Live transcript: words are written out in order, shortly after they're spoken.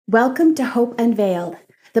Welcome to Hope Unveiled,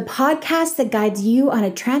 the podcast that guides you on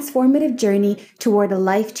a transformative journey toward a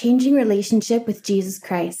life-changing relationship with Jesus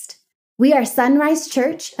Christ. We are Sonrise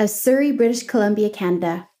Church of Surrey, British Columbia,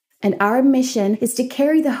 Canada, and our mission is to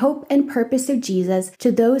carry the hope and purpose of Jesus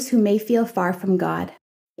to those who may feel far from God.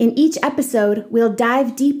 In each episode, we'll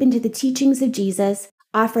dive deep into the teachings of Jesus,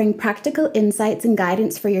 offering practical insights and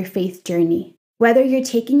guidance for your faith journey. Whether you're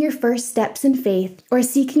taking your first steps in faith or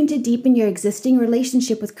seeking to deepen your existing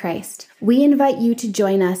relationship with Christ, we invite you to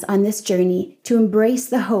join us on this journey to embrace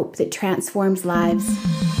the hope that transforms lives.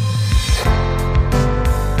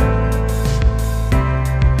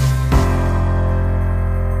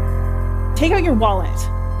 Take out your wallet.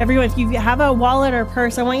 Everyone, if you have a wallet or a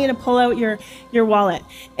purse, I want you to pull out your wallet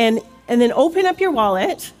and then open up your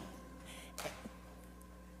wallet.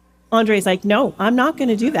 Andre's like, no, I'm not going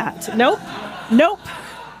to do that. Nope.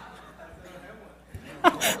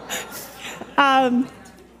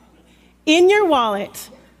 In your wallet,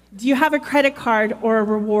 do you have a credit card or a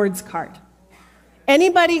rewards card?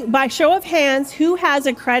 Anybody, by show of hands, who has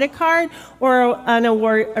a credit card or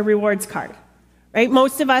a rewards card? Right?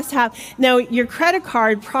 Most of us have. Now, your credit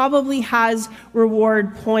card probably has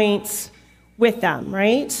reward points with them,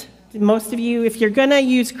 right? Most of you, if you're going to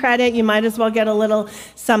use credit, you might as well get a little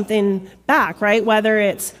something back, right? Whether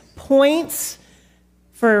it's points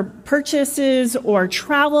for purchases or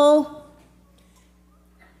travel.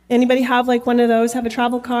 Anybody have like one of those, have a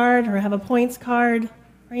travel card or have a points card,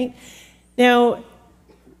 right? Now,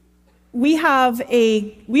 we have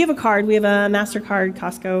a card, we have a MasterCard,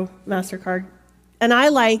 Costco MasterCard, and I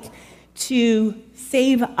like to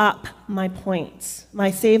save up my points.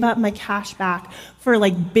 Save up my cash back for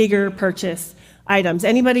like bigger purchase items.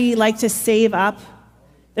 Anybody like to save up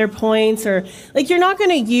their points? Or like, you're not going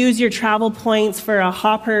to use your travel points for a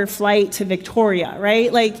hopper flight to Victoria,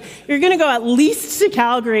 right? Like, you're going to go at least to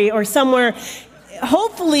Calgary or somewhere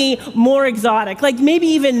hopefully more exotic, like maybe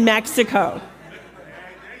even Mexico.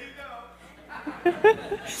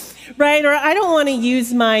 Right? Or I don't want to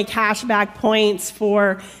use my cashback points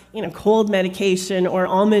for, cold medication or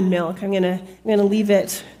almond milk. I'm gonna leave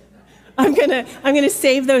it. I'm gonna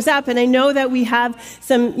save those up. And I know that we have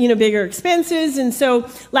some, bigger expenses. And so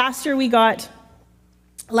last year we got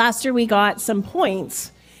some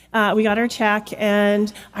points. We got our check,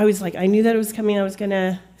 and I was like, I knew that it was coming. I was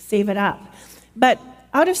gonna save it up, but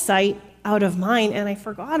out of sight, out of mind, and I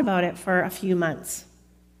forgot about it for a few months.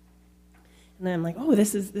 And then I'm like, oh,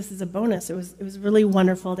 this is a bonus. It was really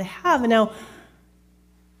wonderful to have. And now,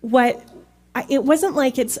 it wasn't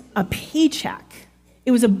like it's a paycheck.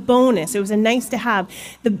 It was a bonus. It was a nice to have.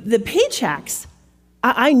 The paychecks,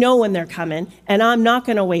 I know when they're coming, and I'm not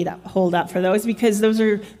going to hold up for those, because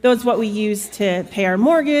those what we use to pay our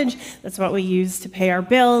mortgage. That's what we use to pay our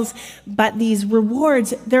bills. But these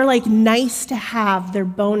rewards, they're like nice to have. They're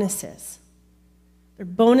bonuses. They're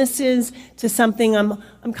bonuses to something I'm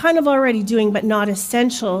kind of already doing, but not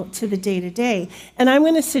essential to the day-to-day. And I'm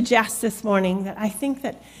going to suggest this morning that I think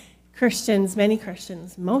that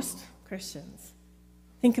most Christians,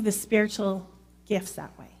 think of the spiritual gifts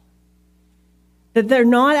that way. That they're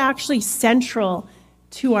not actually central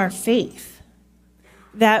to our faith.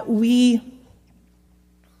 That we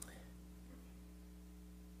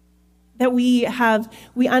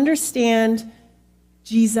understand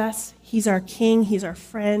Jesus. He's our King. He's our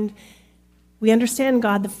friend. We understand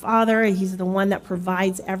God the Father. He's the one that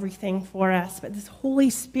provides everything for us. But this Holy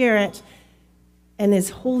Spirit and his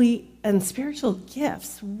holy and spiritual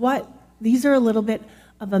gifts, these are a little bit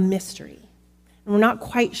of a mystery. And we're not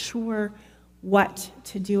quite sure what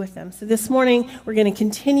to do with them. So this morning, we're going to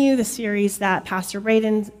continue the series that Pastor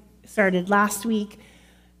Braden started last week,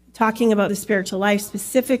 talking about the spiritual life,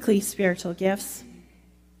 specifically spiritual gifts.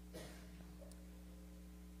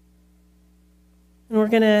 And we're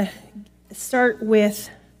going to start with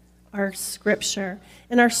our scripture.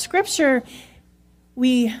 In our scripture,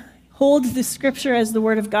 we hold the scripture as the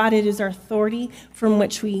word of God. It is our authority from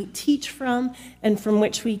which we teach from and from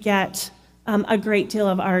which we get a great deal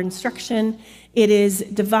of our instruction. It is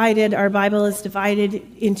divided, our Bible is divided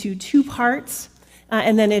into two parts,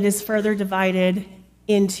 and then it is further divided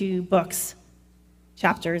into books,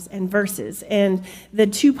 chapters, and verses. And the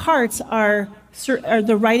two parts are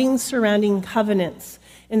the writings surrounding covenants.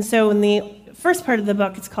 And so in the first part of the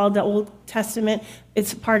book, it's called the Old Testament.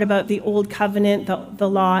 It's part about the Old Covenant, the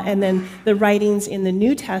law, and then the writings in the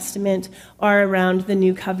New Testament are around the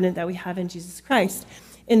new covenant that we have in Jesus Christ.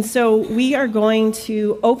 And so we are going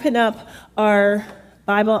to open up our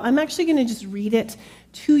Bible. I'm actually going to just read it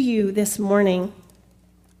to you this morning,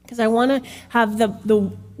 because I want to have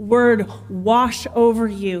the word wash over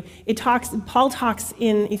you. Paul talks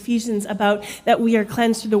in Ephesians about that we are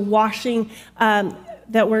cleansed through the washing,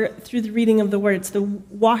 that we're through the reading of the word. It's the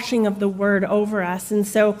washing of the word over us. And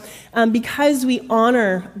so because we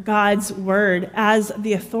honor God's word as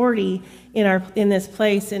the authority in this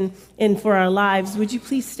place and for our lives, would you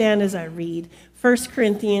please stand as I read 1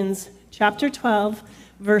 Corinthians chapter 12,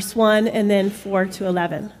 verse 1, and then 4 to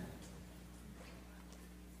 11.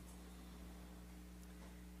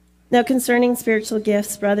 Now, concerning spiritual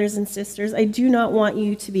gifts, brothers and sisters, I do not want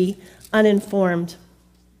you to be uninformed.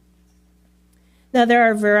 Now, there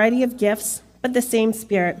are a variety of gifts, but the same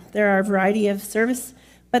Spirit. There are a variety of service,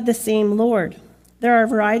 but the same Lord. There are a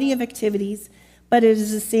variety of activities, but it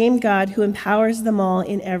is the same God who empowers them all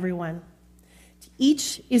in everyone. To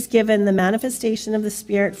each is given the manifestation of the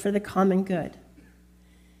Spirit for the common good.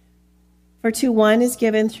 For to one is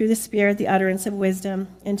given through the Spirit the utterance of wisdom,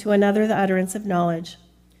 and to another the utterance of knowledge,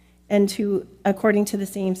 and to, according to the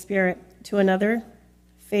same Spirit, to another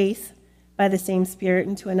faith by the same Spirit,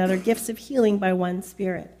 and to another gifts of healing by one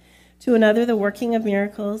Spirit, to another the working of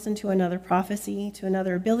miracles, and to another prophecy, to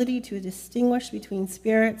another ability to distinguish between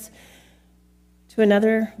spirits, to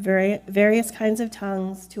another various kinds of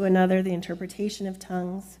tongues, to another the interpretation of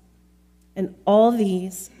tongues. And all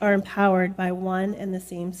these are empowered by one and the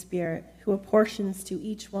same Spirit, who apportions to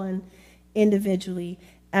each one individually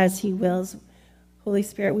as he wills. Holy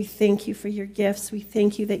Spirit, we thank you for your gifts. We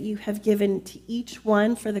thank you that you have given to each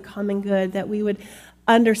one for the common good, that we would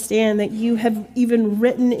understand that you have even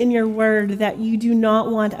written in your word that you do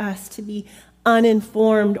not want us to be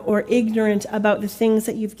uninformed or ignorant about the things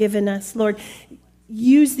that you've given us. Lord,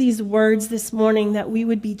 use these words this morning, that we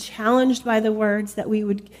would be challenged by the words, that we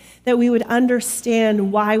would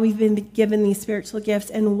understand why we've been given these spiritual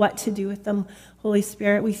gifts and what to do with them. Holy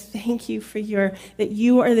Spirit, we thank you for that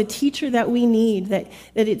you are the teacher that we need, that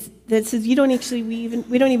says we don't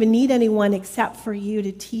even need anyone except for you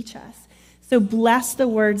to teach us. So bless the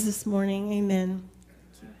words this morning. Amen.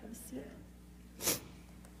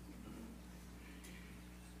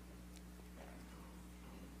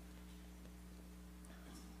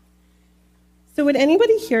 So would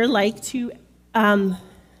anybody here like to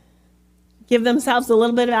give themselves a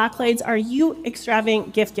little bit of accolades? Are you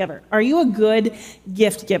extravagant gift giver? Are you a good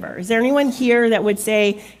gift giver? Is there anyone here that would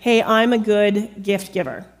say, hey, I'm a good gift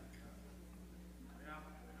giver?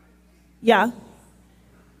 Yeah?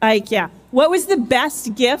 Yeah. What was the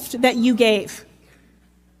best gift that you gave?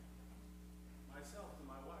 Myself to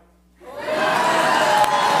my wife.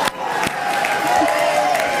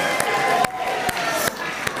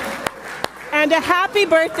 And a happy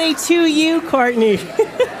birthday to you, Courtney.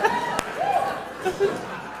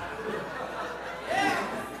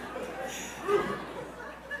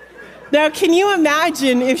 Now, can you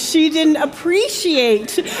imagine if she didn't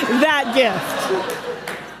appreciate that gift?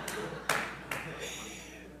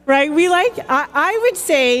 Right? I would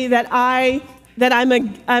say that I'm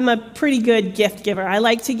a pretty good gift giver. I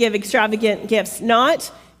like to give extravagant gifts,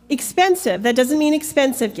 not expensive. That doesn't mean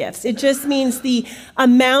expensive gifts. It just means the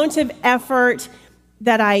amount of effort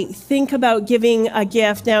that I think about giving a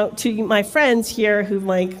gift. Now, to my friends here who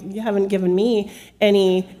you haven't given me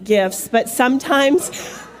any gifts, but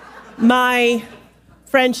sometimes my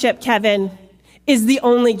friendship, Kevin, is the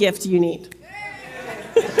only gift you need.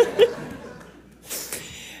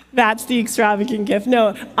 That's the extravagant gift.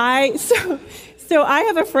 No, so I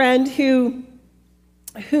have a friend who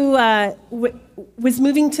was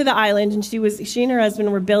moving to the island, and she and her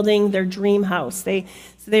husband were building their dream house. They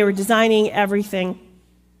were designing everything,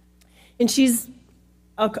 and she's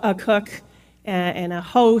a cook and a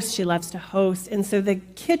host. She loves to host, and so the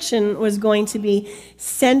kitchen was going to be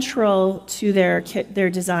central to their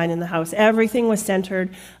design in the house. Everything was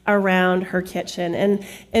centered around her kitchen,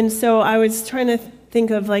 and so I was trying to think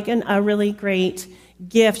of a really great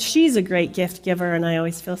gift. She's a great gift giver, and I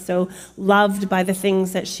always feel so loved by the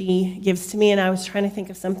things that she gives to me, and I was trying to think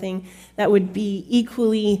of something that would be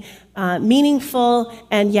equally meaningful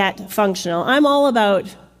and yet functional. I'm all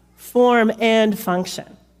about form and function.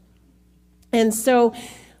 And so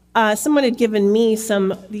someone had given me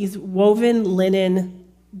these woven linen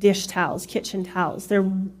dish towels, kitchen towels. They're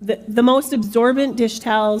the most absorbent dish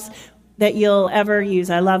towels that you'll ever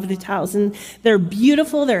use. I love the towels, and they're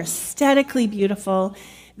beautiful. They're aesthetically beautiful.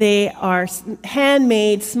 They are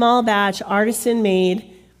handmade, small batch, artisan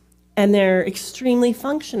made, and they're extremely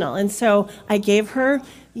functional. And so I gave her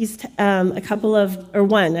these just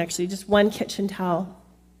one kitchen towel.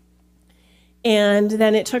 And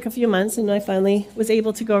then it took a few months, and I finally was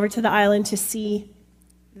able to go over to the island to see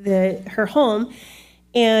her home.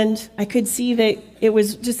 And I could see that it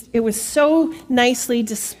was so nicely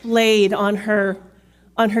displayed on her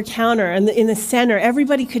counter and in the center.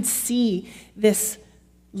 Everybody could see this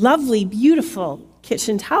lovely, beautiful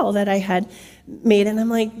kitchen towel that I had made. And I'm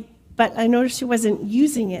like, but I noticed she wasn't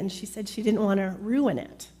using it. And she said she didn't want to ruin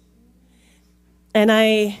it. And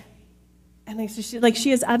I said, she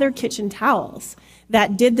has other kitchen towels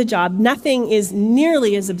that did the job. Nothing is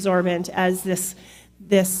nearly as absorbent as this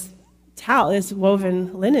towel, this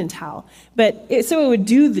woven linen towel. So it would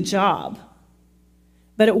do the job,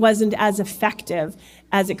 but it wasn't as effective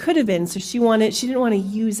as it could have been. So she didn't want to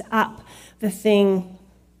use up the thing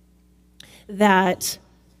that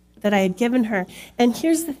I had given her. And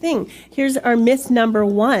here's the thing. Here's our myth number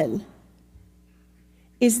 1,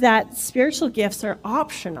 is that spiritual gifts are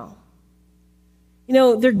optional.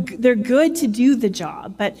 They're good to do the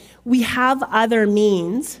job, but we have other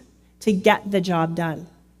means to get the job done.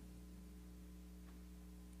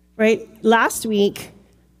 Right? Last week,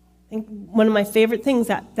 I think one of my favorite things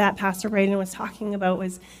that Pastor Braden was talking about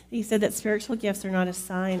was he said that spiritual gifts are not a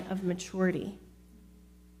sign of maturity.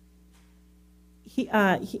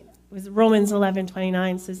 Romans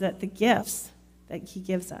 11:29 says that the gifts that he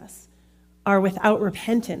gives us are without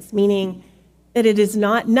repentance, meaning that it is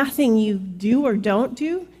nothing you do or don't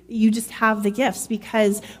do, you just have the gifts.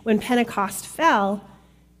 Because when Pentecost fell,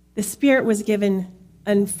 the Spirit was given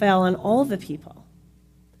and fell on all the people.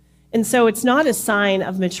 And so it's not a sign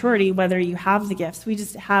of maturity whether you have the gifts. We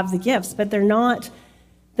just have the gifts, but they're not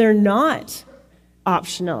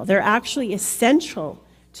optional. They're actually essential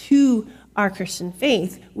to our Christian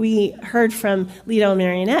faith. We heard from Lita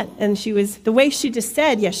Marionette, and the way she just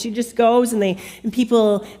said, yes, she just goes and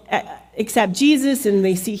people accept Jesus and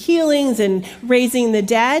they see healings and raising the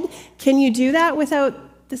dead. Can you do that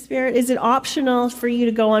without the Spirit? Is it optional for you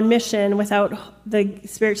to go on mission without the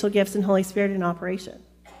spiritual gifts and Holy Spirit in operation?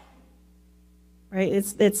 Right?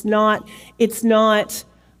 It's not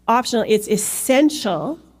optional. It's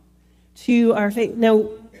essential to our faith. Now,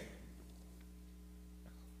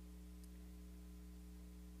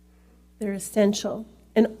 they're essential.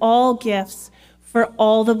 And all gifts for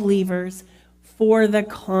all the believers for the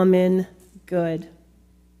common good.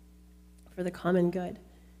 For the common good.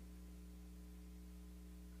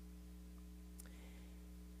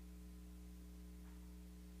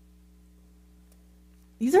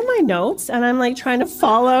 These are my notes, and I'm trying to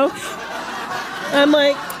follow. I'm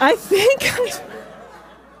I think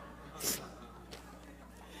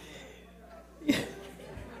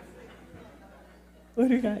what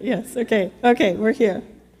do we got? Yes, okay, we're here.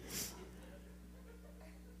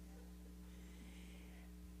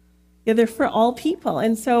 Yeah, they're for all people.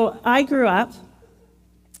 And so I grew up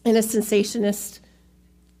in a cessationist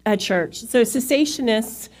church. So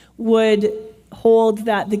cessationists would hold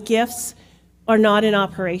that the gifts are not in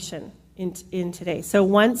operation in today. So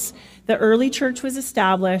once the early church was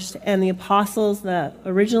established and the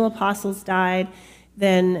original apostles died,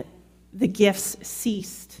 then the gifts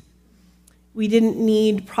ceased. We didn't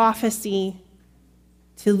need prophecy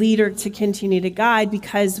to lead or to continue to guide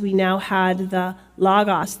because we now had the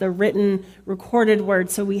Logos, the written, recorded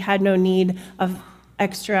word, so we had no need of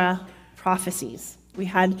extra prophecies. We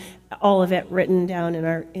had all of it written down in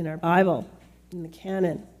our Bible, in the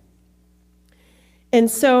canon. And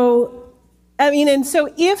so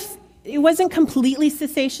if it wasn't completely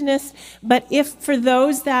cessationist, but if for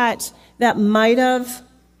those that might have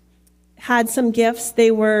had some gifts,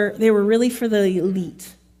 they were really for the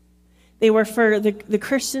elite. They were for the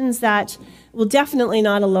Christians that, well, definitely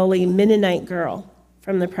not a lowly Mennonite girl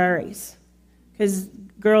from the prairies, because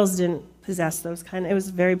girls didn't possess those it was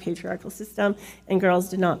a very patriarchal system, and girls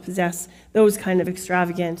did not possess those kind of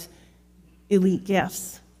extravagant elite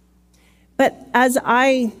gifts. But as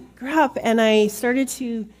I grew up and I started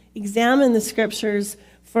to examine the scriptures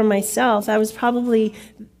for myself, that was probably,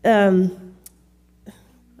 that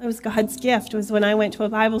was God's gift, was when I went to a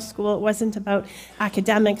Bible school. It wasn't about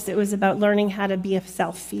academics, it was about learning how to be a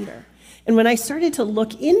self-feeder. And when I started to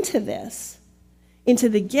look into this, into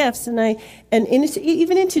the gifts,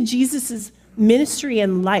 even into Jesus' ministry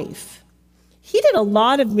and life, he did a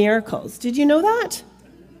lot of miracles. Did you know that?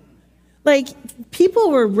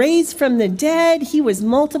 People were raised from the dead. He was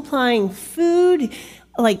multiplying food,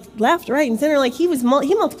 left, right, and center. He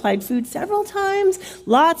multiplied food several times.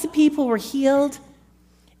 Lots of people were healed.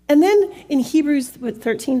 And then in Hebrews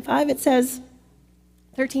 13:5, it says,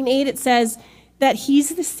 13:8, it says that he's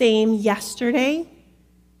the same yesterday,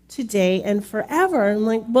 today, and forever.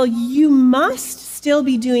 And well, you must still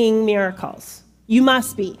be doing miracles. You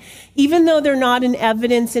must be. Even though they're not in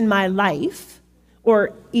evidence in my life,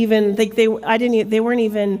 or even they weren't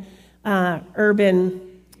even they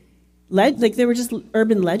were just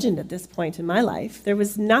urban legend at this point in my life. There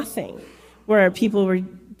was nothing where people were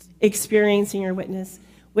experiencing or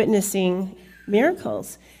witnessing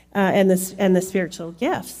miracles and the spiritual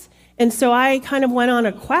gifts. And so I kind of went on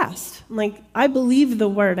a quest. I'm like, I believe the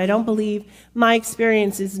word. I don't believe my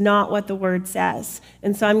experience is not what the word says.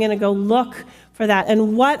 And so I'm going to go look for that.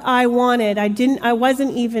 And what I wanted, I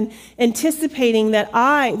wasn't even anticipating that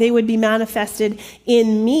they would be manifested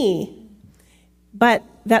in me, but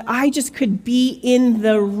that I just could be in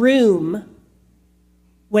the room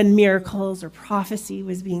when miracles or prophecy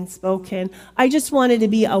was being spoken. I just wanted to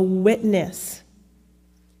be a witness,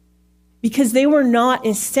 because they were not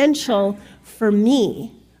essential for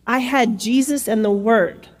me. I had Jesus and the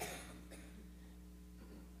Word.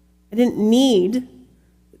 I didn't need,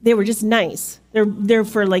 they were just nice. They're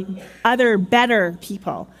for like other better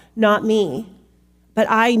people, not me. But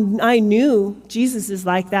I knew Jesus is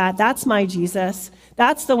like that. That's my Jesus.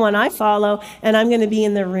 That's the one I follow, and I'm going to be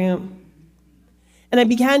in the room. And I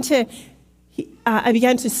began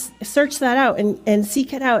to search that out and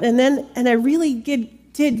seek it out. And I really did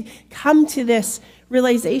come to this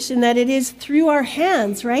realization that it is through our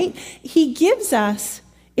hands, right? He gives us,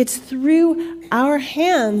 it's through our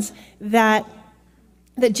hands that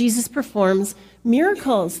Jesus performs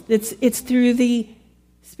miracles. It's through the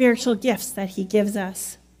spiritual gifts that he gives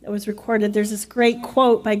us. That was recorded. There's this great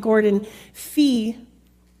quote by Gordon Fee.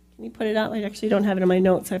 Can you put it out? I actually don't have it in my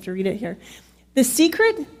notes. I have to read it here. The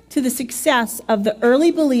secret to the success of the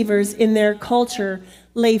early believers in their culture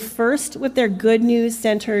lay first with their good news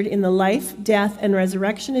centered in the life, death, and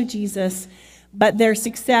resurrection of Jesus, but their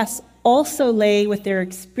success also lay with their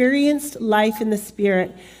experienced life in the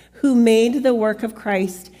Spirit, who made the work of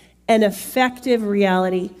Christ an effective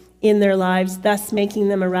reality in their lives, thus making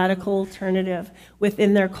them a radical alternative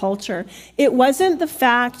within their culture. It wasn't the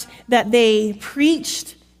fact that they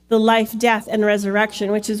preached the life, death, and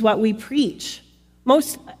resurrection, which is what we preach.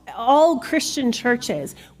 All Christian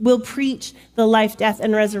churches will preach the life, death,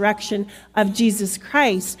 and resurrection of Jesus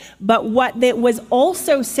Christ. But what was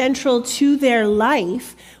also central to their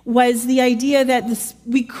life was the idea that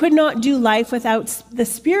we could not do life without the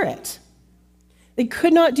Spirit. They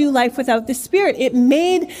could not do life without the Spirit. It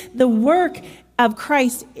made the work of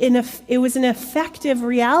Christ, it was an effective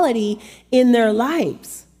reality in their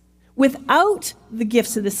lives. Without the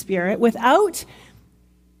gifts of the Spirit, without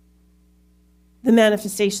the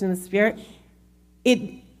manifestation of the Spirit,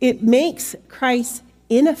 it makes Christ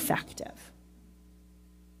ineffective.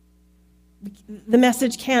 The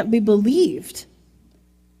message can't be believed.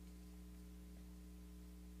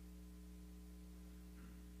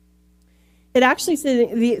 It actually says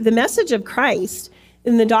the message of Christ,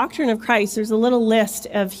 in the doctrine of Christ, there's a little list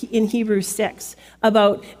in Hebrews 6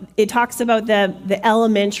 it talks about the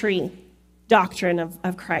elementary doctrine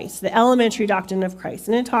of Christ, the elementary doctrine of Christ.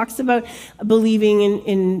 And it talks about believing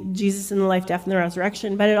in Jesus and the life, death, and the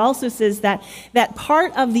resurrection. But it also says that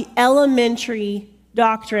part of the elementary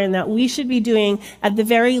doctrine that we should be doing at the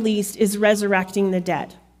very least is resurrecting the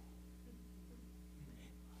dead.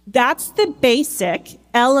 That's the basic,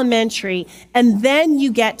 elementary, and then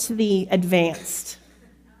you get to the advanced.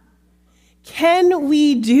 Can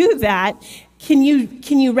we do that? Can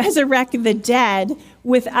you resurrect the dead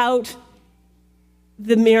without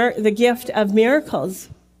the gift of miracles?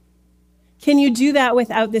 Can you do that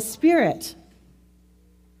without the Spirit?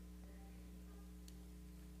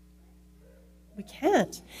 We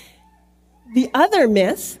can't. The other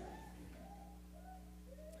myth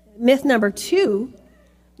number 2,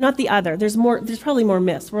 not the other, there's probably more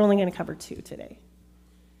myths. We're only going to cover 2 today.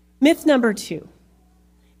 Myth number 2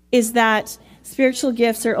 is that spiritual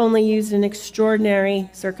gifts are only used in extraordinary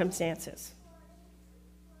circumstances.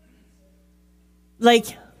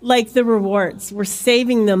 Like the rewards, we're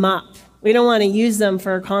saving them up. We don't want to use them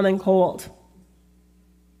for a common cold.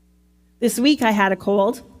 This week I had a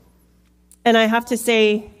cold, and I have to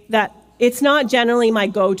say that it's not generally my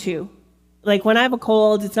go-to. Like when I have a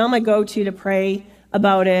cold, it's not my go-to to pray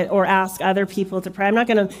about it or ask other people to pray. I'm not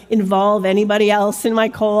going to involve anybody else in my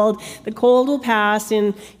cold. The cold will pass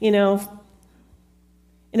in a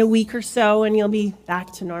week or so, and you'll be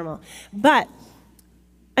back to normal. But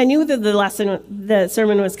I knew that the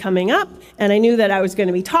sermon was coming up, and I knew that I was going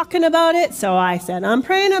to be talking about it, so I said, I'm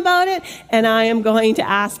praying about it, and I am going to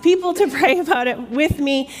ask people to pray about it with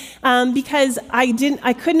me, because I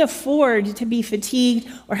couldn't afford to be fatigued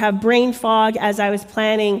or have brain fog as I was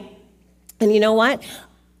planning. And you know what?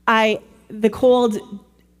 The cold,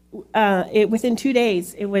 within 2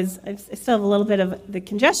 days, I still have a little bit of the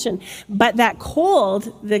congestion, but that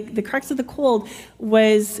cold, the crux of the cold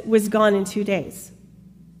was gone in 2 days.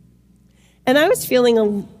 And I was feeling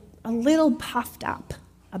a little puffed up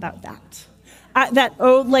about that.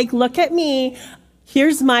 Look at me,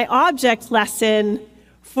 here's my object lesson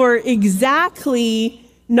for exactly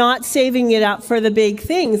not saving it up for the big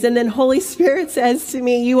things. And then Holy Spirit says to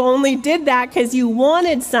me, you only did that because you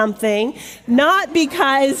wanted something, not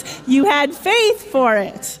because you had faith for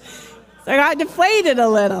it. So I got deflated a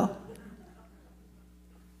little.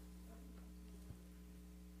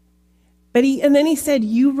 And then he said,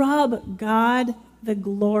 you rob God the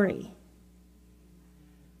glory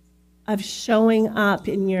of showing up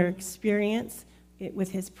in your experience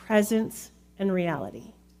with his presence and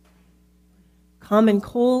reality. Common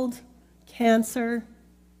cold, cancer,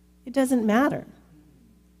 it doesn't matter.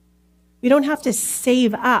 We don't have to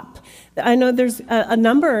save up. I know there's a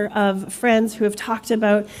number of friends who have talked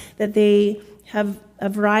about that they have a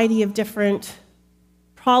variety of different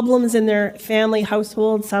problems in their family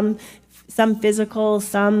household, some physical,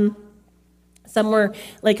 some were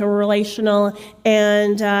like a relational,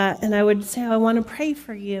 and I would say, I want to pray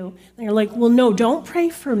for you. And they're like, well, no, don't pray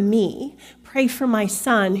for me. Pray for my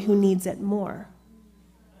son who needs it more.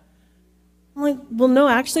 I'm like, well, no,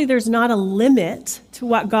 actually, there's not a limit to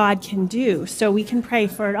what God can do. So we can pray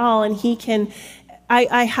for it all, and he can.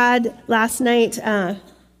 I had last night,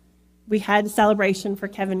 we had a celebration for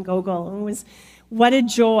Kevin Gogol, and it was what a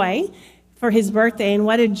joy for his birthday, and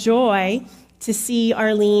what a joy to see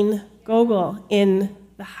Arlene Gogol in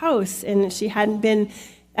the house. And she hadn't been,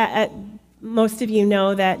 most of you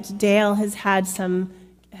know that Dale has had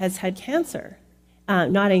cancer.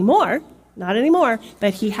 Not anymore,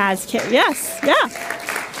 but he has cancer. Yes, yeah.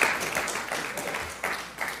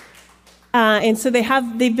 And so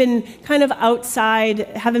they've been kind of outside,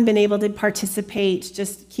 haven't been able to participate,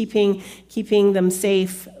 just keeping them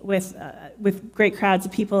safe with great crowds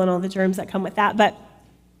of people and all the germs that come with that. But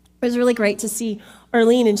it was really great to see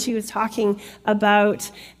Arlene, and she was talking about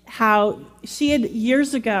how she had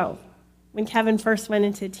years ago, when Kevin first went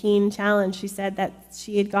into Teen Challenge, she said that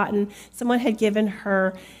someone had given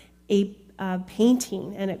her a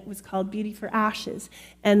painting, and it was called Beauty for Ashes.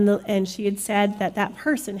 And she had said that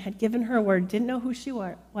person had given her a word, didn't know who she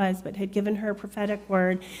was, but had given her a prophetic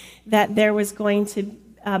word that there was going to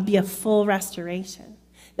be a full restoration.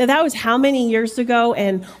 Now, that was how many years ago,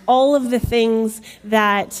 and all of the things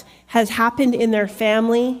that has happened in their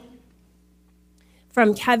family,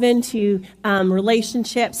 from Kevin to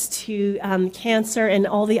relationships to cancer and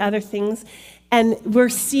all the other things. And we're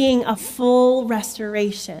seeing a full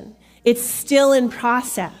restoration. It's still in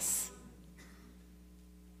process.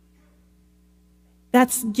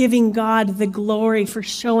 That's giving God the glory for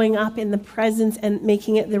showing up in the presence and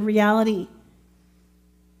making it the reality.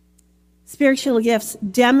 Spiritual gifts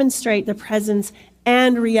demonstrate the presence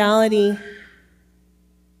and reality. I'm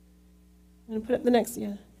going to put up the next,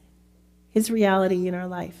 his reality in our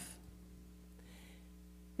life.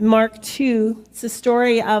 In Mark 2, it's the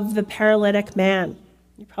story of the paralytic man.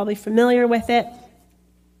 You're probably familiar with it.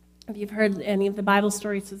 If you've heard any of the Bible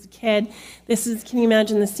stories as a kid, can you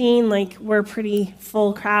imagine the scene? Like, we're a pretty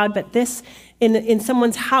full crowd, but this, in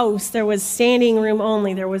someone's house, there was standing room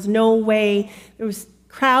only. There was no way, there was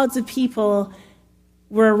crowds of people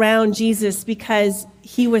were around Jesus because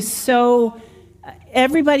he was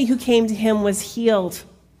everybody who came to him was healed.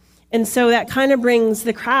 And so that kind of brings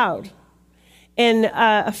the crowd. And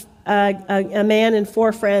a man and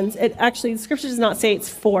 4 friends, the scripture does not say it's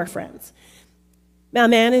 4 friends. A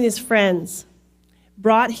man and his friends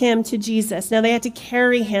brought him to Jesus. Now they had to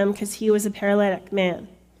carry him because he was a paralytic man.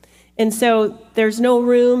 And so there's no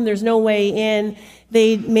room, there's no way in.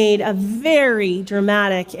 They made a very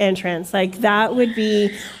dramatic entrance. Like, that would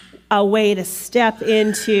be a way to step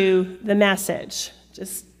into the message.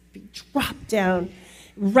 Just be dropped down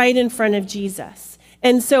right in front of Jesus.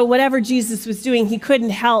 And so whatever Jesus was doing, he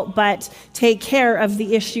couldn't help but take care of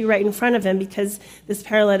the issue right in front of him, because this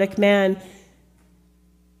paralytic man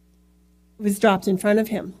was dropped in front of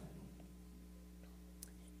him.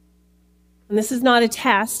 And this is not a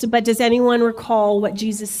test, but does anyone recall what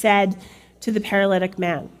Jesus said to the paralytic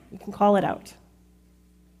man? You can call it out.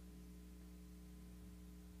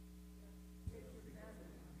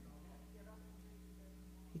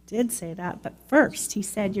 He did say that, but first he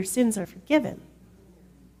said, your sins are forgiven.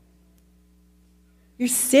 Your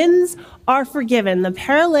sins are forgiven. The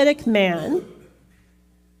paralytic man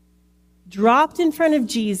dropped in front of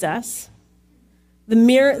Jesus.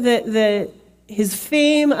 His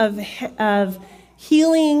fame of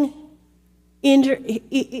healing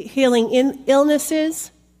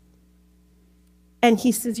illnesses, and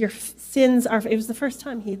he says, your sins are. It was the first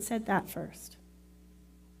time he had said that first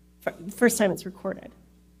time it's recorded.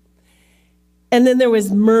 And then there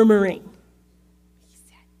was murmuring.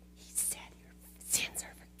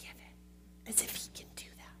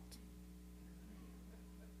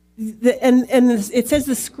 It says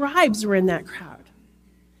the scribes were in that crowd.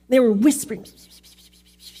 They were whispering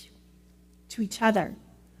to each other,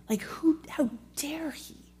 like, how dare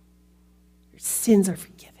he? Your sins are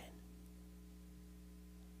forgiven.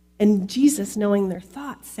 And Jesus, knowing their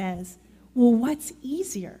thoughts, says, well, what's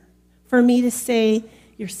easier? For me to say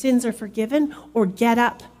your sins are forgiven or get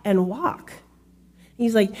up and walk?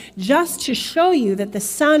 He's like, just to show you that the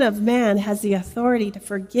Son of Man has the authority to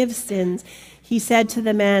forgive sins, he said to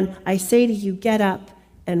the man, I say to you, get up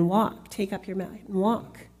and walk. Take up your mat and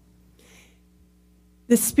walk.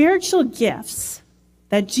 The spiritual gifts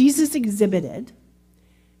that Jesus exhibited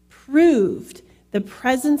proved the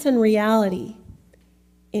presence and reality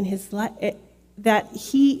in his life, that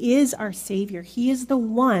he is our Savior. He is the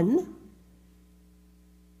one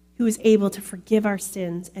who is able to forgive our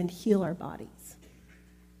sins and heal our bodies.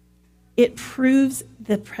 It proves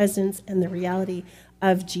the presence and the reality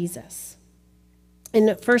of Jesus. In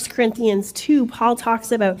 1 Corinthians 2, Paul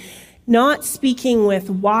talks about not speaking with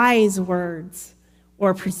wise words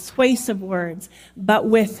or persuasive words, but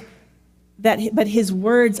his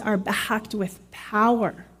words are backed with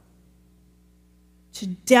power to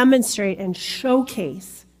demonstrate and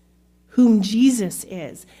showcase whom Jesus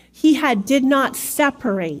is. He did not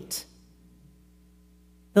separate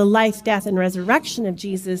the life, death, and resurrection of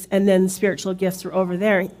Jesus, and then the spiritual gifts were over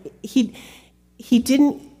there. He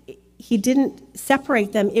didn't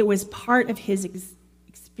separate them. It was part of his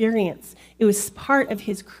experience. It was part of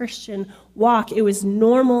his Christian walk. It was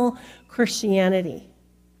normal Christianity.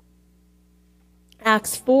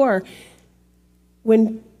 Acts 4,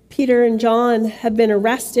 when Peter and John had been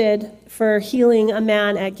arrested for healing a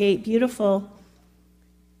man at Gate Beautiful,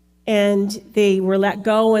 and they were let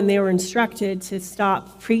go and they were instructed to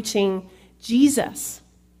stop preaching Jesus.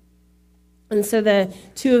 And so the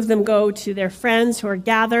two of them go to their friends who are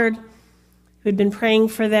gathered, who had been praying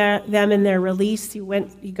for them in their release.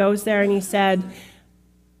 He goes there and he said,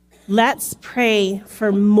 let's pray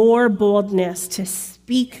for more boldness to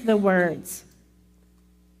speak the words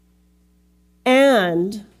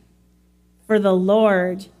and for the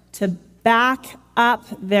Lord to back up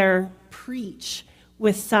their preach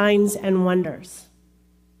with signs and wonders.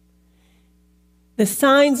 The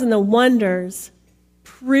signs and the wonders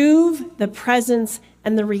prove the presence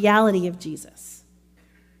and the reality of Jesus.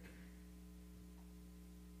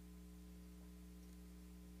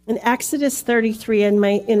 In Exodus 33,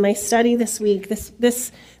 in my study this week,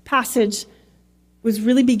 this passage was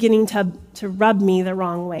really beginning to rub me the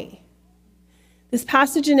wrong way. This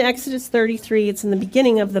passage in Exodus 33, it's in the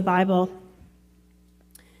beginning of the Bible.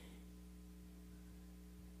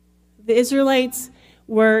 The Israelites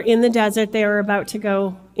were in the desert. They were about to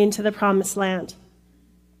go into the promised land.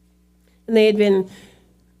 And they had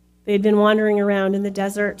been wandering around in the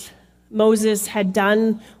desert. Moses had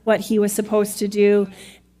done what he was supposed to do.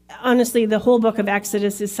 Honestly, the whole book of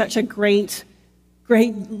Exodus is such a great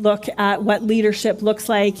look at what leadership looks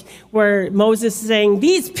like, where Moses is saying,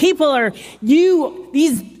 these people are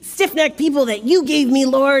these stiff-necked people that you gave me,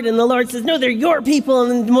 Lord. And the Lord says, no, they're your people.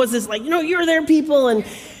 And Moses is like, no, you're their people.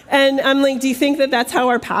 And I'm like, do you think that that's how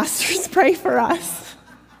our pastors pray for us?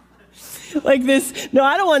 Like this, no,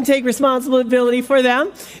 I don't want to take responsibility for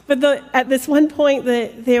them. But at this one point,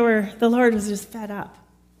 the Lord was just fed up.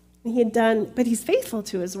 And he had done, but he's faithful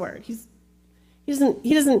to his word. He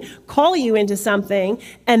doesn't call you into something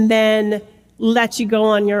and then let you go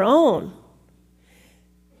on your own.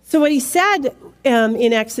 So what he said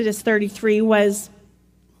in Exodus 33 was,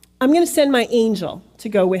 I'm going to send my angel to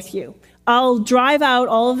go with you. I'll drive out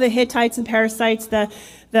all of the Hittites and Perizzites,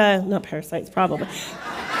 not parasites, probably.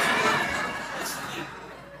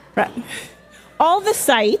 Right. All the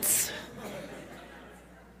sites,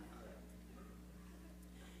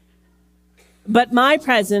 but my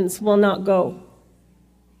presence will not go.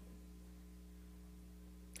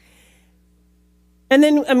 And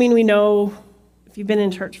then, we know, if you've been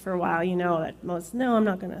in church for a while, you know that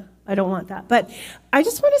no, I don't want that. But I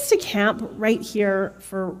just want us to camp right here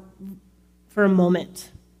for a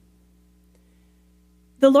moment.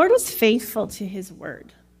 The Lord was faithful to his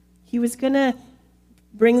word. He was going to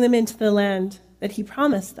bring them into the land that he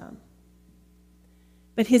promised them.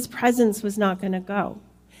 But his presence was not going to go.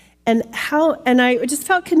 And I just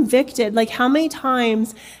felt convicted, like how many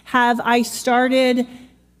times have I started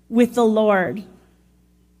with the Lord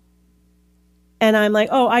and I'm like,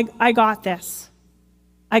 oh, I got this.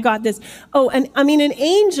 I got this. Oh, and an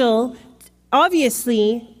angel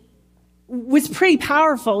obviously was pretty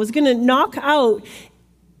powerful, was going to knock out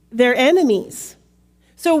their enemies.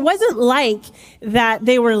 So it wasn't like that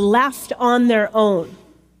they were left on their own.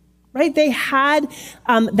 right? They had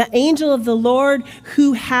the angel of the Lord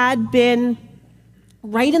who had been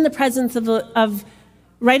right in the presence of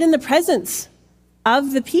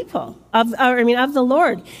the people, of the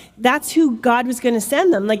Lord. That's who God was going to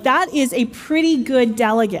send them. Like, that is a pretty good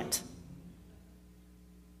delegate.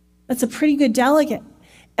 That's a pretty good delegate.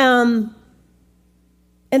 And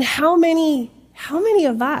how many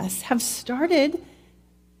of us have started,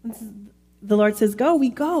 the Lord says, go, we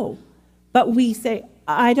go. But we say,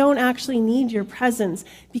 I don't actually need your presence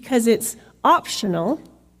because it's optional.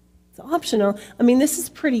 It's optional. I mean, this is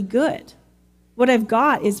pretty good. What I've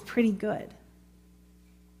got is pretty good.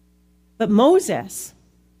 But Moses,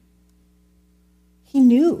 he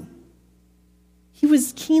knew. He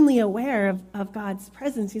was keenly aware of God's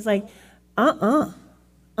presence. He's like, I'm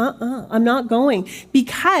not going.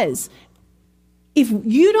 Because if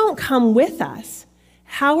you don't come with us,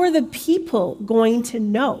 how are the people going to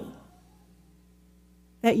know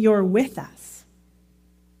that you're with us?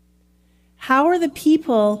 How are the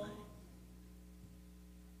people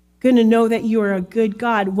going to know that you are a good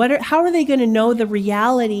God? How are they going to know the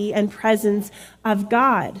reality and presence of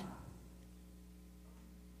God?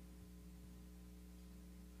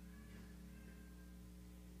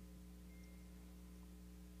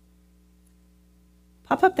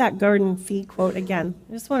 Pop up that garden fee quote again.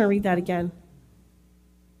 I just want to read that again.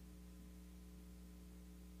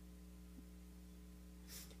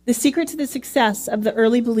 The secret to the success of the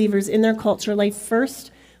early believers in their culture lay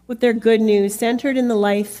first with their good news centered in the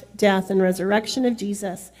life, death, and resurrection of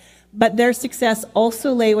Jesus. But their success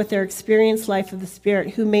also lay with their experienced life of the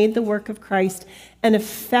Spirit, who made the work of Christ an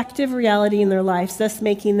effective reality in their lives, thus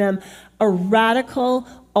making them a radical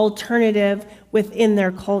alternative within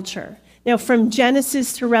their culture. Now, from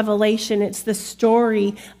Genesis to Revelation, it's the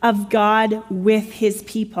story of God with his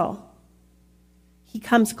people. He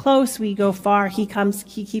comes close, we go far. He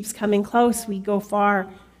keeps coming close, we go far.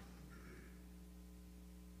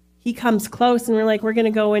 He comes close and we're like, we're going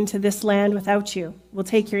to go into this land without you. We'll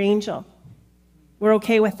take your angel. We're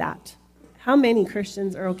okay with that. How many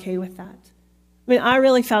Christians are okay with that? I mean, I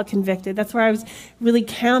really felt convicted. That's where I was really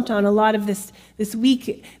camped on a lot of this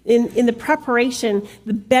week. In the preparation,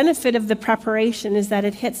 the benefit of the preparation is that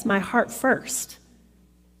it hits my heart first.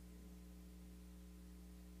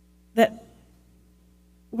 That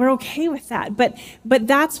we're okay with that. But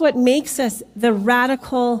that's what makes us the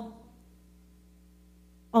radical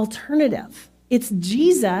alternative. It's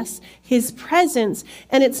Jesus, his presence,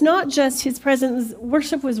 and it's not just his presence.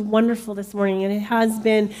 Worship was wonderful this morning, and it has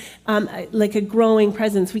been like a growing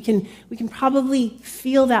presence. We can probably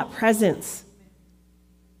feel that presence.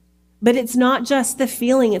 But it's not just the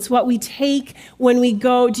feeling, it's what we take when we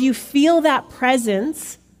go. Do you feel that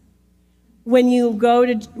presence when you go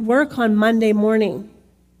to work on Monday morning?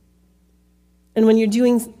 And when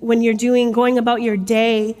you're going about your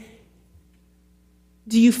day,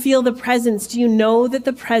 do you feel the presence? Do you know that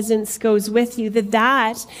the presence goes with you?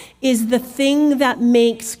 That is the thing that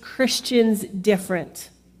makes Christians different.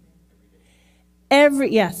 Every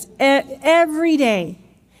day.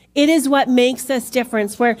 It is what makes us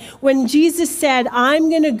different. Where when Jesus said, I'm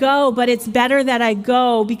going to go, but it's better that I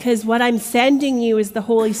go because what I'm sending you is the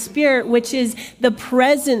Holy Spirit, which is the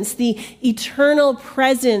presence, the eternal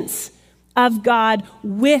presence of God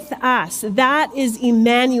with us. That is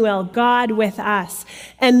Emmanuel, God with us.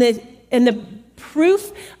 And the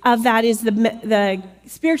proof of that is the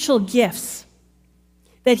spiritual gifts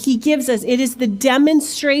that he gives us. It is the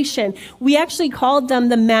demonstration. We actually called them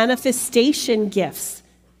the manifestation gifts.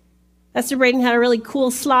 Pastor Braden had a really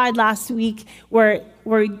cool slide last week where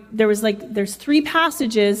there's 3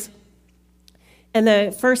 passages. And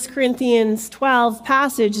the 1 Corinthians 12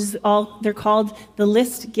 passage they're called, the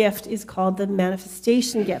list gift is called the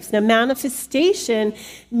manifestation gifts. Now, manifestation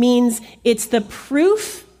means it's the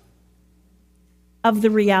proof of the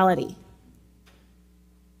reality.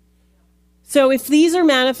 So if these are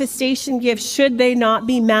manifestation gifts, should they not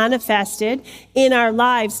be manifested in our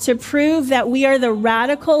lives to prove that we are the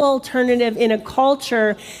radical alternative in a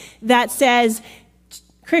culture that says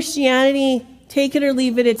Christianity, take it or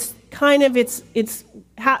leave it, it's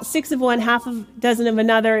 6 of one, half a dozen of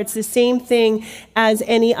another. It's the same thing as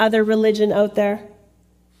any other religion out there,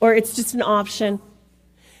 or it's just an option.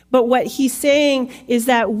 But what he's saying is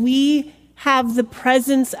that we have the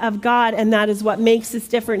presence of God, and that is what makes us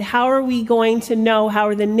different. How are we going to know? How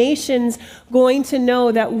are the nations going to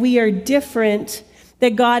know that we are different,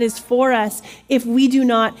 that God is for us, if we do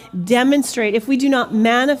not demonstrate, if we do not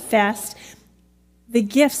manifest the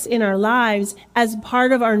gifts in our lives as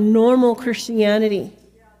part of our normal Christianity?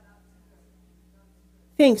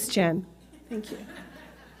 Thanks, Jen. Thank you.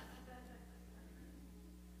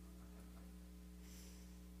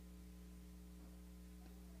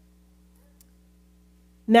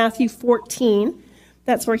 Matthew 14,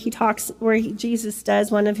 that's where Jesus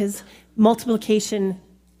does one of his multiplication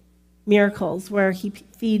miracles, where he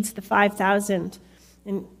feeds the 5,000.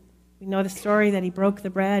 And we know the story that he broke the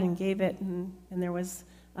bread and gave it, and there was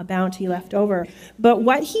a bounty left over. But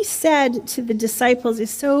what he said to the disciples is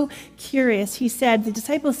so curious. The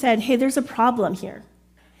disciples said, hey, there's a problem here.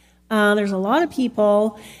 There's a lot of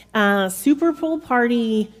people, Super Bowl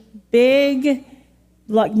party, big,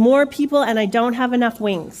 like more people, and I don't have enough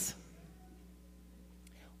wings.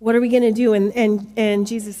 What are we going to do? And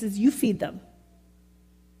Jesus says, you feed them.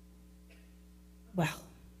 Well,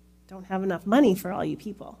 don't have enough money for all you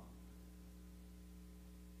people.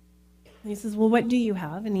 And he says, well, what do you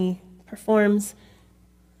have? And he performs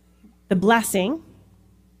the blessing.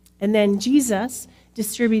 And then Jesus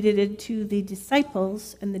distributed it to the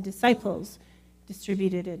disciples, and the disciples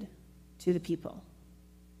distributed it to the people.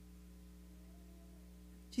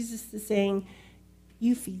 Jesus is saying,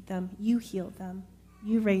 you feed them, you heal them,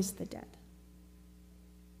 you raise the dead.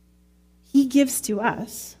 He gives to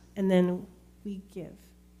us, and then we give.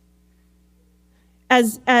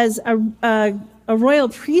 As a royal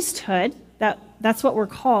priesthood, that's what we're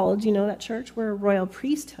called, that church, we're a royal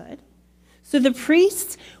priesthood. So the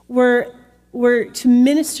priests were to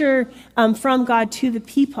minister from God to the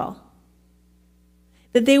people.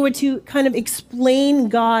 That they were to kind of explain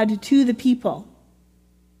God to the people.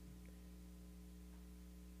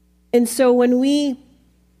 And so when we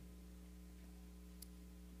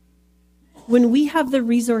have the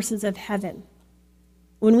resources of heaven,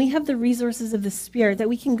 when we have the resources of the Spirit, that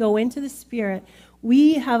we can go into the Spirit,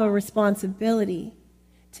 we have a responsibility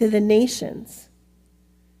to the nations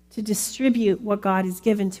to distribute what God has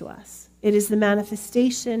given to us. It is the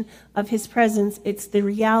manifestation of his presence. It's the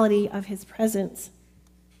reality of his presence.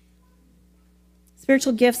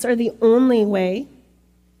 Spiritual gifts are the only way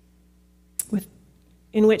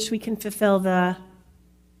in which we can fulfill the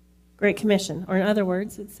Great Commission. Or in other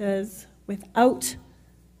words, it says, without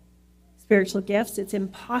spiritual gifts, it's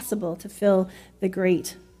impossible to fill the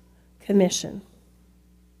Great Commission.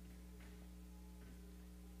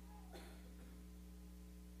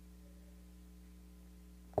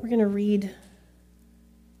 We're going to read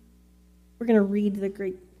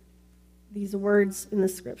these words in the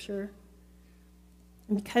scripture.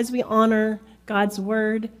 And because we honor God's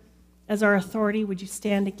word as our authority, would you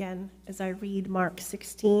stand again as I read Mark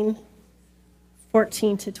 16,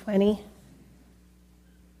 14 to 20?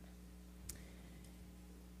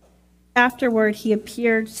 Afterward, he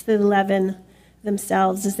appeared to the 11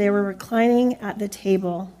 themselves as they were reclining at the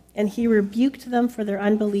table, and he rebuked them for their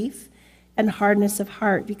unbelief and hardness of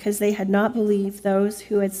heart, because they had not believed those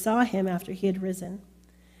who had saw him after he had risen.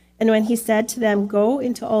 And when he said to them, "Go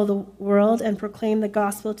into all the world and proclaim the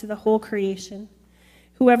gospel to the whole creation.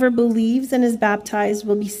 Whoever believes and is baptized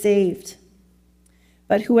will be saved,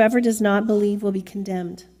 but whoever does not believe will be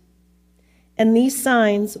condemned. And these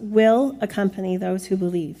signs will accompany those who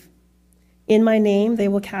believe. In my name they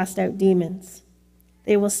will cast out demons.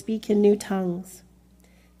 They will speak in new tongues.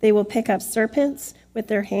 They will pick up serpents with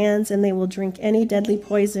their hands, and they will drink any deadly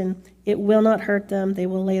poison. It will not hurt them. They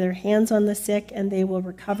will lay their hands on the sick, and they will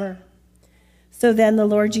recover." So then the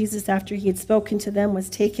Lord Jesus, after he had spoken to them, was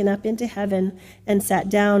taken up into heaven and sat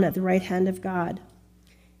down at the right hand of God.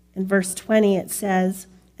 In verse 20 it says,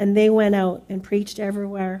 "And they went out and preached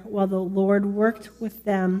everywhere, while the Lord worked with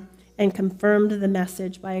them and confirmed the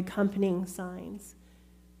message by accompanying signs."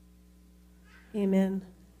 Amen.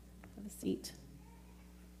 Have a seat.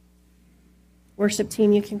 Worship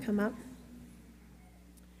team, you can come up.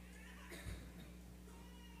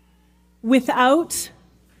 Without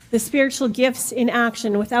the spiritual gifts in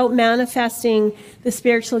action, without manifesting the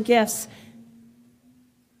spiritual gifts,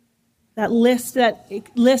 that list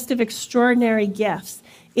of extraordinary gifts,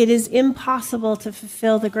 it is impossible to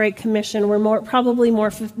fulfill the Great Commission. We're probably more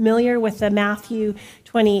familiar with the Matthew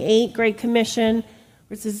 28 Great Commission,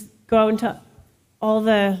 which is go into all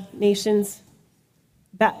the nations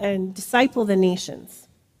and disciple the nations.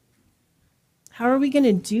 How are we going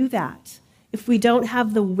to do that if we don't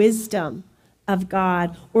have the wisdom of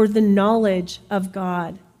God or the knowledge of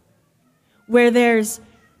God? Where there's,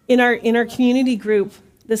 in our community group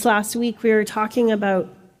this last week, we were talking about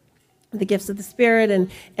the gifts of the Spirit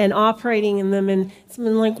and operating in them, and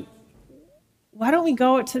someone like, why don't we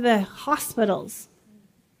go to the hospitals,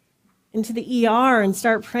 into the ER, and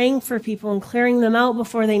start praying for people and clearing them out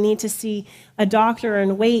before they need to see a doctor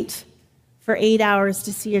and wait for 8 hours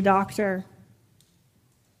to see a doctor?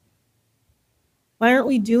 Why aren't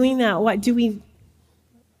we doing that? Why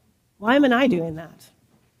am I doing that?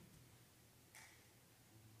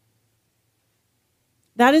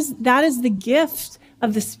 That is the gift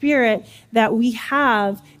of the Spirit that we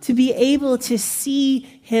have to be able to see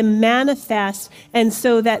him manifest, and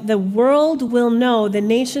so that the world will know, the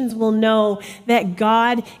nations will know that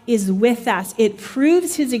God is with us. It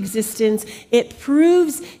proves his existence. It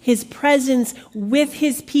proves his presence with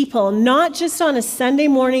his people, not just on a Sunday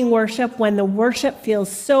morning worship when the worship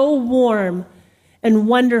feels so warm and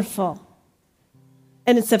wonderful.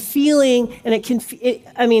 And it's a feeling, and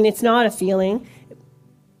it's not a feeling,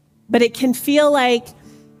 but it can feel like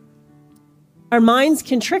our minds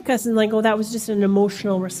can trick us and like, oh, that was just an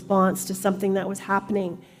emotional response to something that was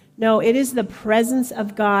happening. No, it is the presence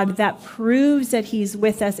of God that proves that he's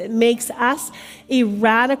with us. It makes us a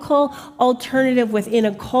radical alternative within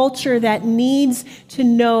a culture that needs to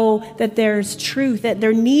know that there's truth, that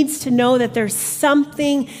there needs to know that there's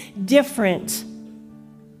something different.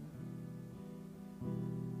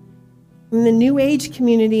 In the New Age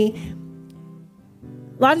community,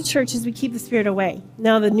 a lot of churches, we keep the Spirit away.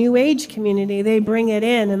 Now, the New Age community, they bring it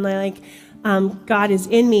in and they're like, God is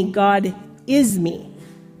in me, God is me.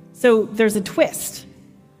 So there's a twist,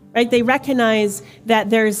 right? They recognize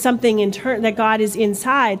that there's something that God is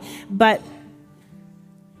inside, but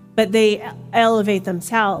they elevate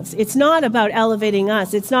themselves. It's not about elevating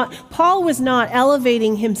us. Paul was not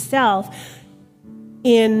elevating himself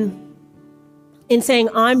in saying,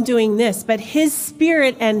 I'm doing this, but his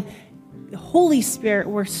Spirit and the Holy Spirit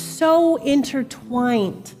were so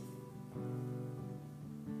intertwined.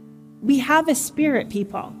 We have a spirit,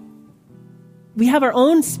 people. We have our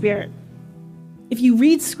own spirit. If you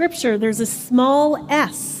read scripture, there's a small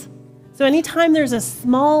s. So anytime there's a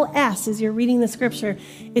small s as you're reading the scripture,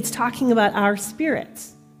 it's talking about our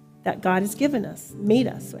spirits that God has given us, made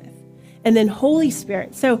us with. And then Holy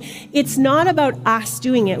Spirit. So it's not about us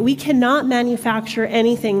doing it. We cannot manufacture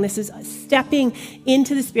anything. This is stepping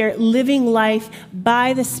into the Spirit, living life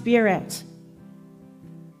by the Spirit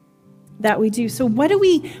that we do. So what do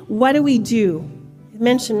we do? I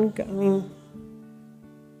mentioned,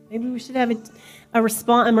 maybe we should have a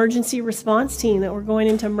emergency response team that we're going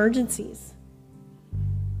into emergencies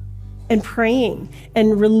and praying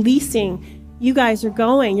and releasing. You guys are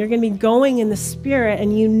going. You're going to be going in the Spirit,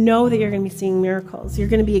 and you know that you're going to be seeing miracles. You're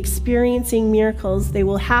going to be experiencing miracles. They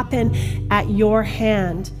will happen at your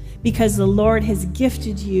hand because the Lord has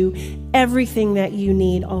gifted you everything that you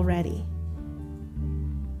need already.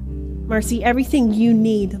 Marcy, everything you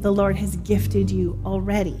need, the Lord has gifted you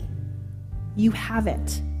already. You have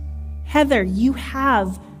it. Heather, you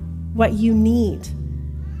have what you need.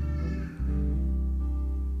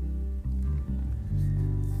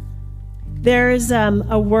 There's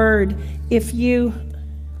a word,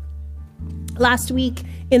 last week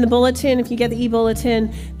in the bulletin, if you get the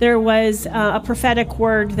e-bulletin, there was a prophetic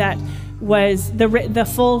word that was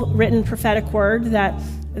the full written prophetic word that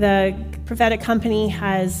the prophetic company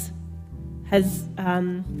has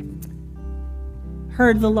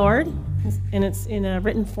heard the Lord, and it's in a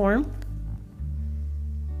written form.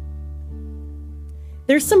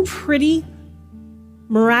 There's some pretty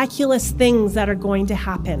miraculous things that are going to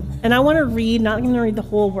happen. And I want to read, not going to read the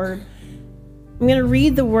whole word. I'm going to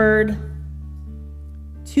read the word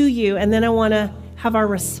to you, and then I want to have our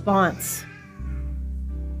response.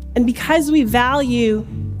 And because we value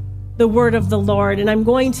the word of the Lord, and I'm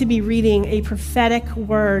going to be reading a prophetic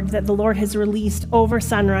word that the Lord has released over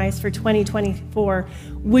Sunrise for 2024,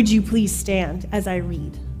 would you please stand as I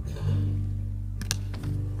read?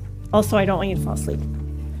 Also, I don't want you to fall asleep.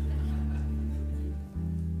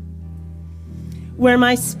 Where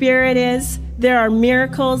my Spirit is, there are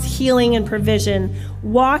miracles, healing, and provision.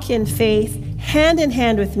 Walk in faith, hand in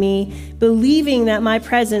hand with me, believing that my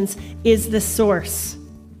presence is the source.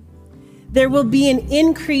 There will be an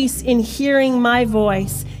increase in hearing my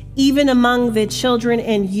voice, even among the children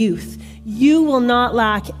and youth. You will not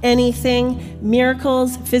lack anything,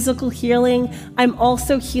 miracles, physical healing. I'm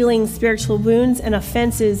also healing spiritual wounds and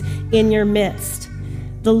offenses in your midst.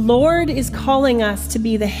 The Lord is calling us to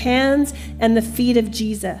be the hands and the feet of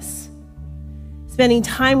Jesus. Spending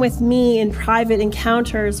time with me in private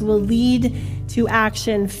encounters will lead to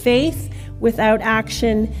action. Faith without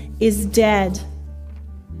action is dead.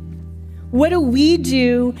 What do we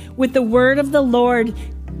do with the word of the Lord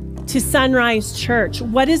to Sunrise Church?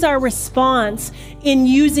 What is our response in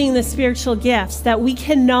using the spiritual gifts that we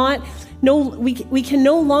can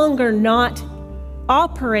no longer not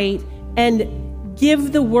operate and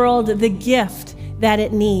give the world the gift that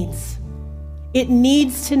it needs? It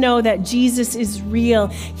needs to know that Jesus is real.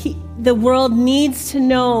 The world needs to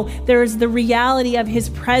know there's the reality of his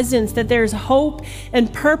presence, that there's hope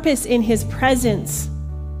and purpose in his presence.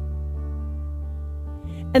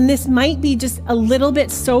 And this might be just a little bit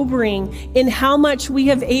sobering in how much we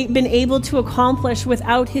have been able to accomplish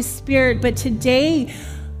without his Spirit. But today,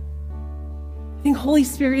 I think Holy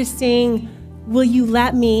Spirit is saying, will you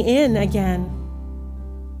let me in again?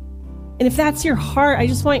 And if that's your heart,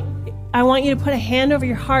 I want you to put a hand over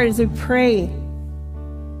your heart as we pray.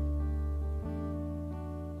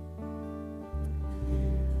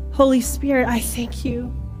 Holy Spirit, I thank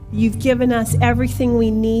you. You've given us everything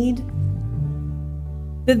we need.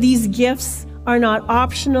 That these gifts are not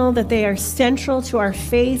optional, that they are central to our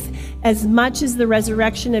faith as much as the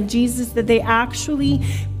resurrection of Jesus, that they actually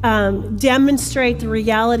demonstrate the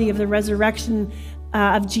reality of the resurrection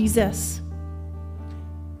of Jesus.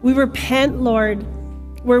 We repent, Lord,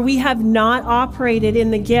 where we have not operated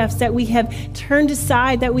in the gifts, that we have turned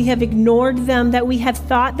aside, that we have ignored them, that we have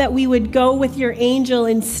thought that we would go with your angel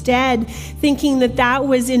instead, thinking that that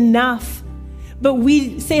was enough. But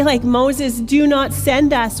we say like Moses, do not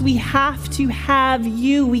send us. We have to have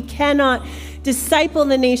you. We cannot disciple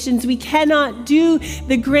the nations. We cannot do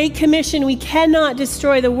the Great Commission. We cannot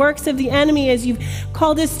destroy the works of the enemy as you've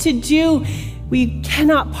called us to do. We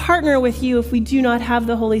cannot partner with you if we do not have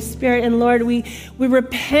the Holy Spirit. And Lord, we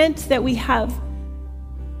repent that we have,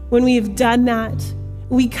 when we have done that,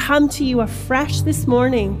 we come to you afresh this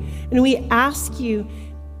morning and we ask you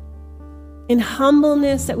in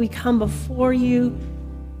humbleness that we come before you,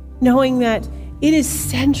 knowing that it is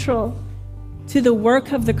central to the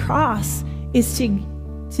work of the cross is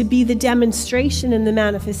to be the demonstration and the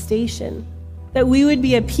manifestation. That we would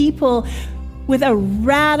be a people with a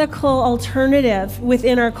radical alternative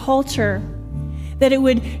within our culture. That it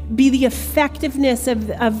would be the effectiveness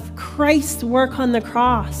of Christ's work on the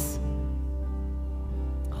cross.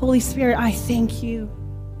 Holy Spirit, I thank you.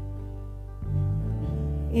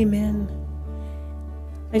 Amen.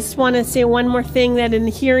 I just want to say one more thing, that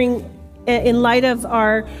in light of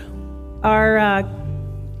our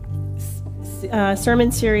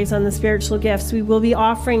sermon series on the spiritual gifts, we will be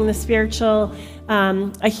offering the spiritual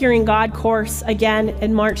a Hearing God course again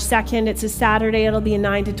in March 2nd. It's a Saturday. It'll be a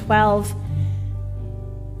 9 to 12.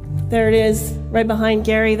 There it is, right behind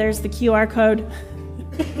Gary. There's the QR code.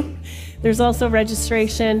 There's also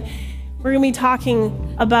registration. We're going to be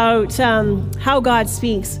talking about how God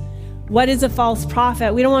speaks. What is a false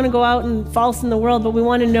prophet? We don't want to go out and false in the world, but we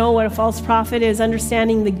want to know what a false prophet is,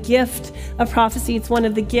 understanding the gift of prophecy. It's one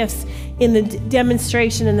of the gifts in the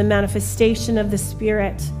demonstration and the manifestation of the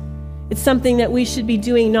Spirit. It's something that we should be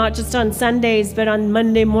doing not just on Sundays, but on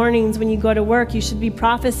Monday mornings when you go to work. You should be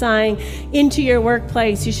prophesying into your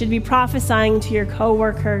workplace. You should be prophesying to your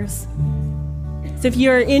coworkers. So if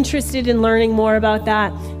you're interested in learning more about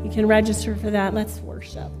that, you can register for that. Let's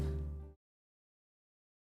worship.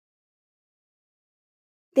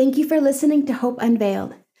 Thank you for listening to Hope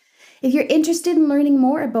Unveiled. If you're interested in learning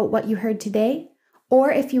more about what you heard today, or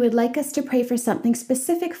if you would like us to pray for something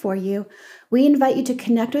specific for you, we invite you to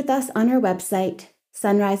connect with us on our website,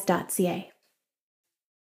 sonrise.ca.